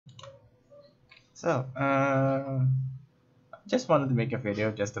So, I just wanted to make a video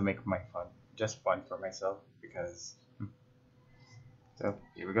just to make my fun, just fun for myself because. So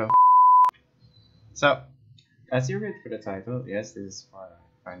here we go. So, as you read for the title, yes, this is for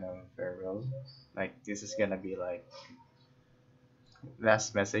final farewell. Like this is gonna be like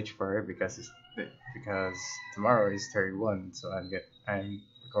last message for her because tomorrow is 31, so I'm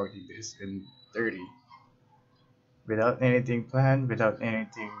recording this in 30 without anything planned, without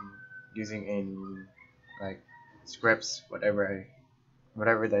anything using any like scripts, whatever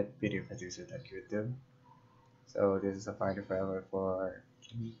that video producer that could do. So this is a final farewell for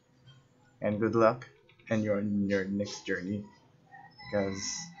me, and good luck in your next journey because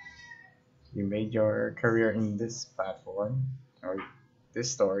you made your career in this platform or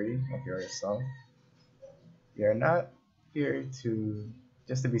this story of yourself. You're not here to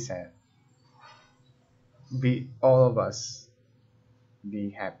just to be sad. Be all of us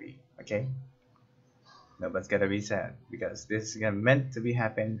be happy, okay? Nobody's gonna be sad because this is meant to be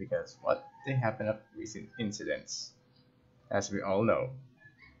happen because what they happen of recent incidents, as we all know.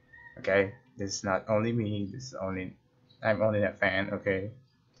 Okay, this is not only me. I'm only a fan. Okay,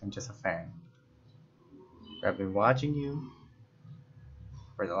 I'm just a fan. I've been watching you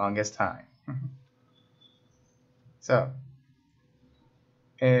for the longest time. So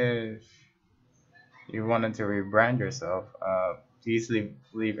if you wanted to rebrand yourself, please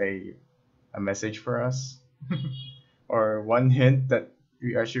leave a message for us or one hint that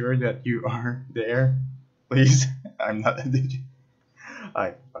we are sure that you are there. Please, I'm not a DJ.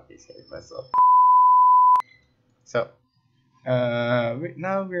 I fucking hate myself. So,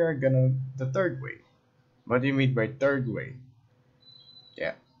 now we are gonna the third way. What do you mean by third way?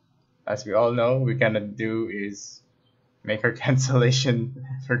 Yeah, as we all know, we gonna do is make her cancellation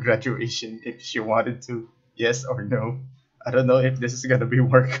for graduation if she wanted to. Yes or no. I don't know if this is gonna be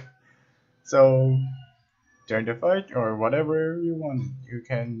work. So, join the fight or whatever you want. You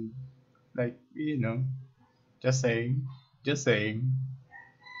can, like, just saying, just saying.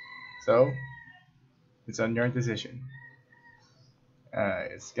 So, it's on your decision.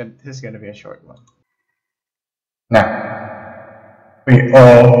 This is gonna be a short one. Now, we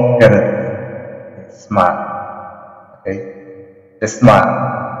all gotta smile, okay? Just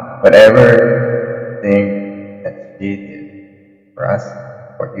smile. Whatever thing that she did for us,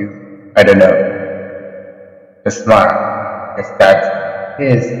 for you, I don't know. Just smile, because that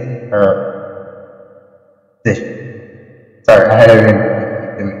is her decision. Sorry, I having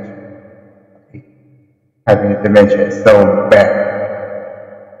dementia. Okay? Having dementia is so bad.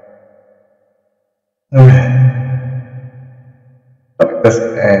 So, just,